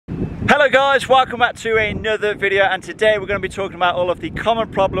Hello guys, welcome back to another video, and today we're going to be talking about all of the common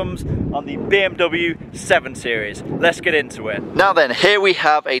problems on the BMW 7 Series. Let's get into it. Now then, here we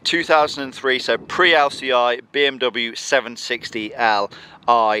have a 2003, so pre-LCI BMW 760Li.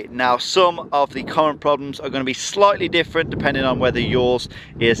 Now some of the common problems are going to be slightly different depending on whether yours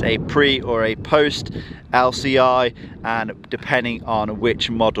is a pre or a post LCI and depending on which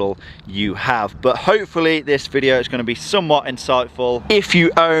model you have, but hopefully this video is going to be somewhat insightful if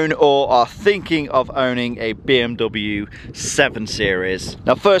you own or are thinking of owning a BMW 7 Series.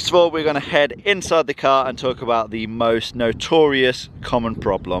 Now first of all, we're going to head inside the car and talk about the most notorious common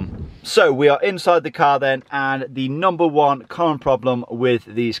problem. So we are inside the car then, and the number one common problem with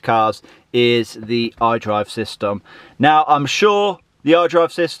these cars is the iDrive system. Now I'm sure the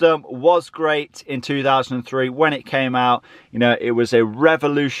iDrive system was great in 2003 when it came out. You know, it was a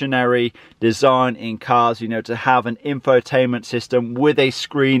revolutionary design in cars, you know, to have an infotainment system with a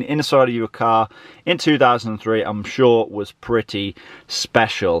screen inside of your car in 2003, I'm sure was pretty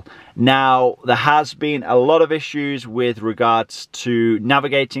special. Now, there has been a lot of issues with regards to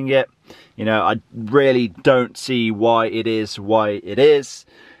navigating it. You know, I really don't see why it is.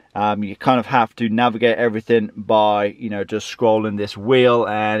 You kind of have to navigate everything by, you know, just scrolling this wheel,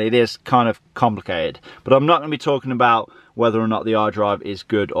 and it is kind of complicated. But I'm not going to be talking about whether or not the iDrive is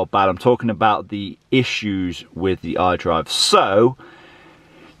good or bad. I'm talking about the issues with the iDrive. So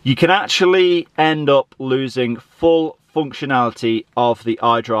you can actually end up losing full functionality of the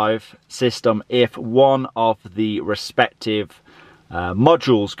iDrive system if one of the respective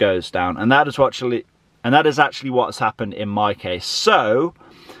modules goes down, and that is actually what has happened in my case. So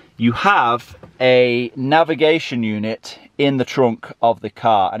you have a navigation unit in the trunk of the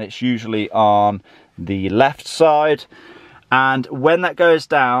car, and it's usually on the left side, and when that goes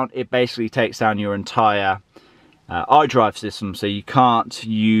down, it basically takes down your entire iDrive system. So you can't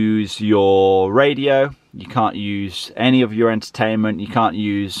use your radio, you can't use any of your entertainment, you can't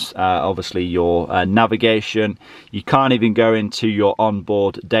use obviously your navigation, you can't even go into your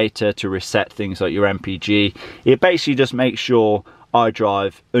onboard data to reset things like your MPG. It basically just makes your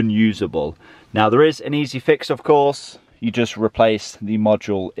iDrive unusable. Now there is an easy fix, of course. You just replace the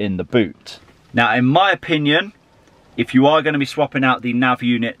module in the boot. Now in my opinion, if you are going to be swapping out the nav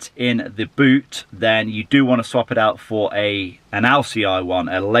unit in the boot, then you do want to swap it out for an LCI one,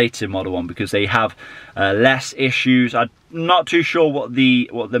 a later model one, because they have less issues. I'm not too sure what the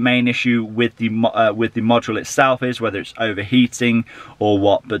main issue with the module itself is, whether it's overheating or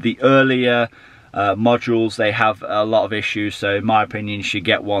what, but the earlier modules, they have a lot of issues. So in my opinion, you should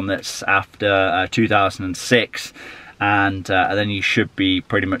get one that's after 2006, and then you should be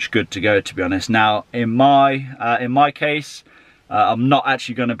pretty much good to go, to be honest. Now in my case, I'm not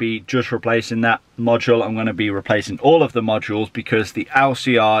actually going to be just replacing that module. I'm going to be replacing all of the modules because the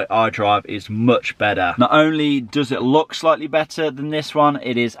LCI iDrive is much better. Not only does it look slightly better than this one,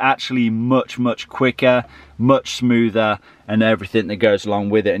 it is actually much quicker, much smoother, and everything that goes along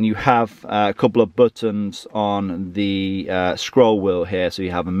with it. And you have a couple of buttons on the scroll wheel here. So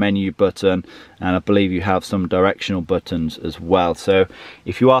you have a menu button, and I believe you have some directional buttons as well. So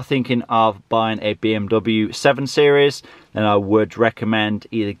if you are thinking of buying a BMW 7 Series, then I would recommend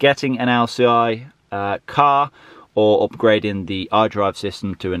either getting an LCI car or upgrading the iDrive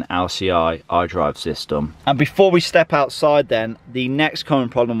system to an LCI iDrive system. And before we step outside then, the next common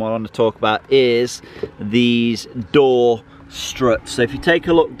problem I want to talk about is these door struts. So if you take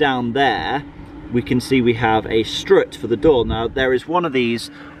a look down there, we can see we have a strut for the door. Now there is one of these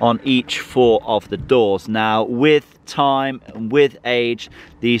on each 4 of the doors. Now with time and with age,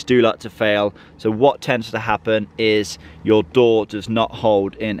 these do like to fail. So what tends to happen is your door does not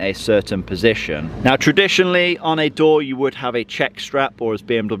hold in a certain position. Now traditionally on a door you would have a check strap, or as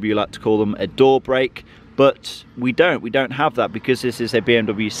BMW like to call them, a door brake. But we don't have that because this is a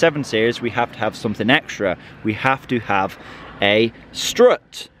BMW 7 Series. We have to have something extra. We have to have a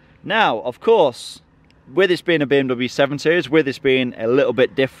strut. Now, of course, with this being a BMW 7 Series, with this being a little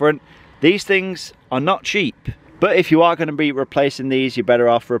bit different, these things are not cheap. But if you are going to be replacing these, you're better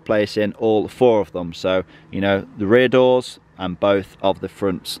off replacing all 4 of them. So, you know, the rear doors and both of the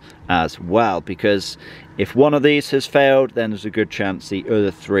fronts as well, because if one of these has failed, then there's a good chance the other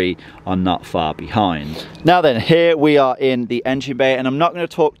 3 are not far behind. Now then, here we are in the engine bay, and I'm not going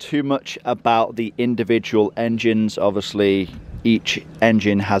to talk too much about the individual engines. Obviously, each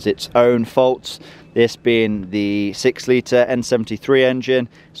engine has its own faults. This being the 6-litre N73 engine,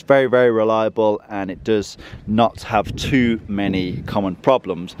 it's very, very reliable and it does not have too many common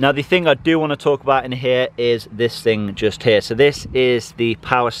problems. Now the thing I do want to talk about in here is this thing just here. So this is the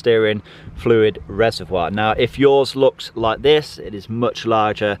power steering fluid reservoir. Now if yours looks like this, it is much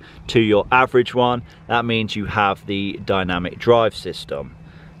larger to your average one. That means you have the dynamic drive system.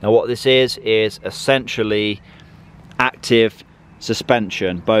 Now what this is essentially active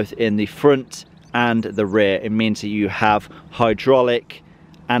suspension, both in the front and the rear. It means that you have hydraulic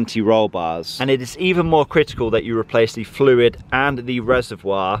anti-roll bars, and it is even more critical that you replace the fluid and the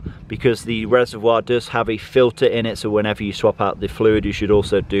reservoir, because the reservoir does have a filter in it, so whenever you swap out the fluid you should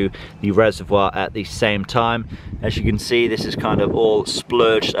also do the reservoir at the same time. As you can see, this is kind of all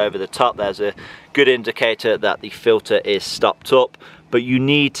splurged over the top. There's a good indicator that the filter is stopped up, but you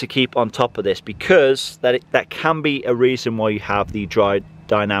need to keep on top of this, because that can be a reason why you have the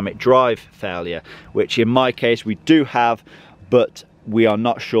dynamic drive failure, which in my case we do have, but we are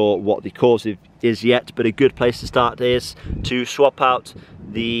not sure what the cause is yet. But a good place to start is to swap out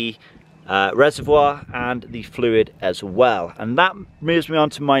the reservoir and the fluid as well. And that moves me on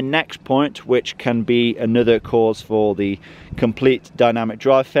to my next point, which can be another cause for the complete dynamic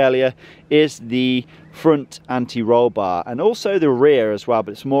drive failure, is the front anti-roll bar, and also the rear as well,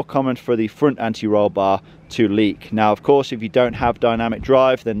 but it's more common for the front anti-roll bar to leak. Now of course, if you don't have dynamic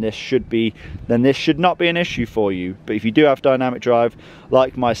drive, then this should not be an issue for you. But if you do have dynamic drive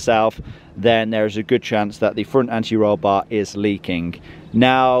like myself, then there is a good chance that the front anti-roll bar is leaking.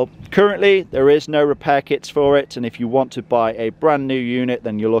 Now currently there is no repair kits for it, and if you want to buy a brand new unit,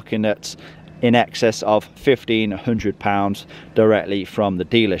 then you're looking at in excess of £1,500 directly from the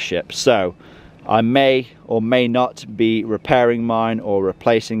dealership. So I may or may not be repairing mine or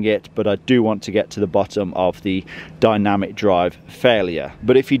replacing it, but I do want to get to the bottom of the dynamic drive failure.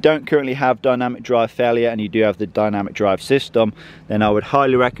 But if you don't currently have dynamic drive failure and you do have the dynamic drive system, then I would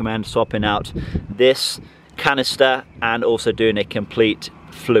highly recommend swapping out this canister and also doing a complete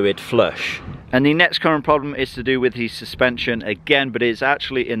fluid flush. And the next common problem is to do with the suspension again, but it's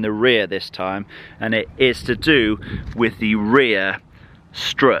actually in the rear this time, and it is to do with the rear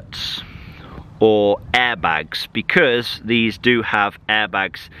struts or airbags, because these do have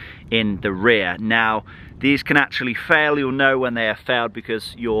airbags in the rear. Now these can actually fail. You'll know when they have failed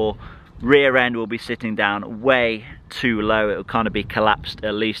because your rear end will be sitting down way too low. It will kind of be collapsed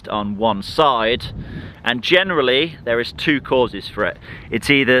at least on one side, and generally there is two causes for it. It's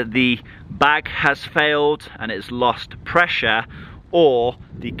either the bag has failed and it's lost pressure, or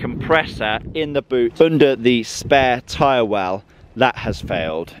the compressor in the boot under the spare tyre well that has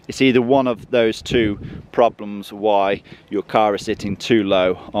failed. It's either one of those two problems why your car is sitting too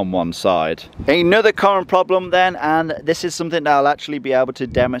low on one side. Another common problem then, and this is something that I'll actually be able to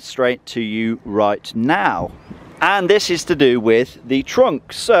demonstrate to you right now, and this is to do with the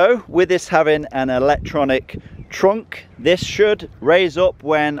trunk. So with this having an electronic trunk, this should raise up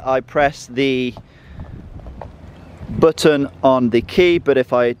when I press the button on the key, but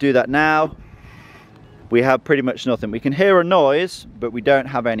if I do that now, we have pretty much nothing. We can hear a noise, but we don't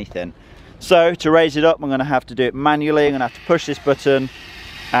have anything. So to raise it up, I'm going to have to do it manually. I'm going to have to push this button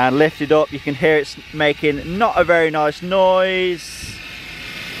and lift it up. You can hear it's making not a very nice noise.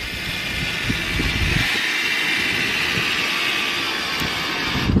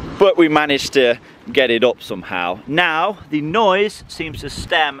 But we managed to get it up somehow. Now the noise seems to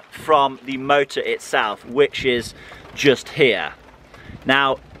stem from the motor itself, which is just here.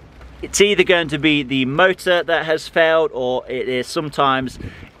 Now it's either going to be the motor that has failed, or it is sometimes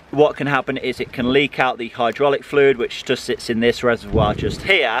what can happen is it can leak out the hydraulic fluid, which just sits in this reservoir just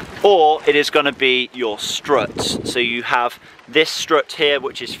here, or it is going to be your struts. So you have this strut here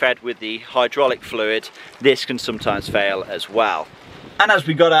which is fed with the hydraulic fluid. This can sometimes fail as well. And as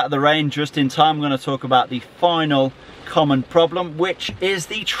we got out of the rain just in time, I'm going to talk about the final common problem, which is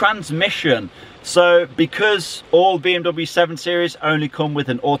the transmission. So because all BMW 7 Series only come with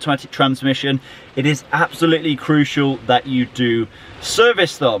an automatic transmission, it is absolutely crucial that you do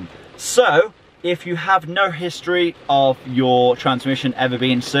service them. So if you have no history of your transmission ever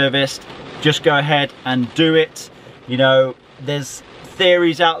being serviced, just go ahead and do it. You know, there's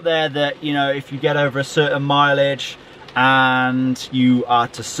theories out there that, you know, if you get over a certain mileage and you are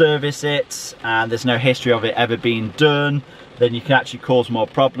to service it and there's no history of it ever being done, then you can actually cause more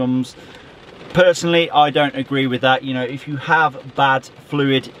problems. Personally, I don't agree with that. You know, if you have bad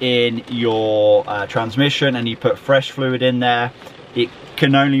fluid in your transmission and you put fresh fluid in there, it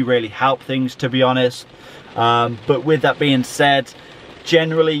can only really help things, to be honest. But with that being said,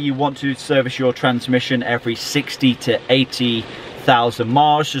 Generally, you want to service your transmission every 60 to 80,000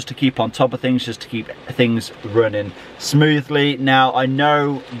 miles just to keep on top of things, just to keep things running smoothly. Now, I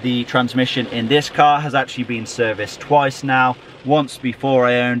know the transmission in this car has actually been serviced twice now. Once before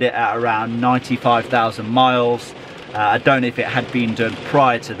I owned it at around 95,000 miles. I don't know if it had been done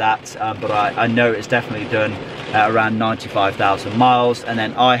prior to that, but I know it's definitely done at around 95,000 miles. And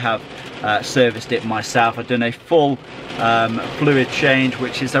then I have serviced it myself. I've done a full fluid change,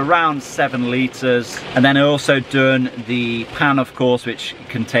 which is around 7 litres. And then I also done the pan, of course, which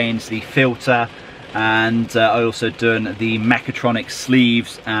contains the filter. And I also done the mechatronic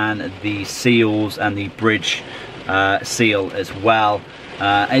sleeves and the seals and the bridge seal as well.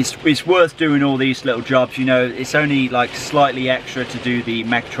 It's worth doing all these little jobs. You know, it's only like slightly extra to do the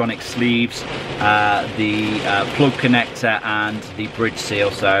mechatronic sleeves, the plug connector and the bridge seal,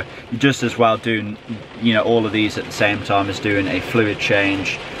 so you're just as well doing, you know, all of these at the same time as doing a fluid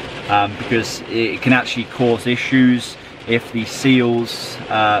change, because it can actually cause issues if the seals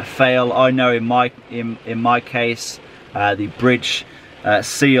fail. I know in my case, the bridge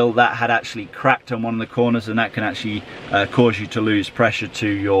seal that had actually cracked on one of the corners, and that can actually cause you to lose pressure to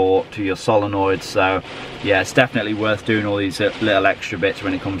your solenoids. So yeah, it's definitely worth doing all these little extra bits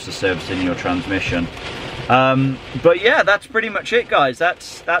when it comes to servicing your transmission. But yeah, that's pretty much it, guys.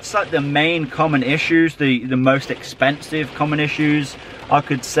 That's like the main common issues, the most expensive common issues, I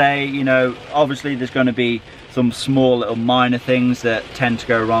could say. You know, obviously there's going to be some small little minor things that tend to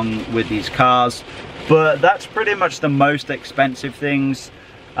go wrong with these cars, but that's pretty much the most expensive things.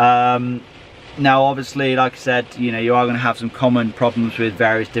 Now obviously, like I said, you know, you are going to have some common problems with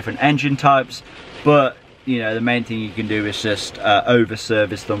various different engine types, but you know, the main thing you can do is just over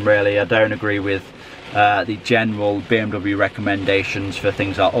service them, really. I don't agree with the general BMW recommendations for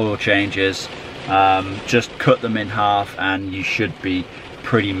things like oil changes. Just cut them in half and you should be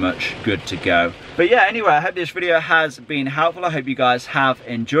pretty much good to go. But yeah, anyway, I hope this video has been helpful. I hope you guys have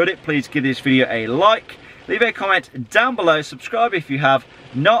enjoyed it. Please give this video a like, leave a comment down below, subscribe if you have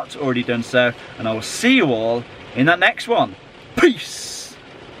not already done so, and I will see you all in that next one. Peace!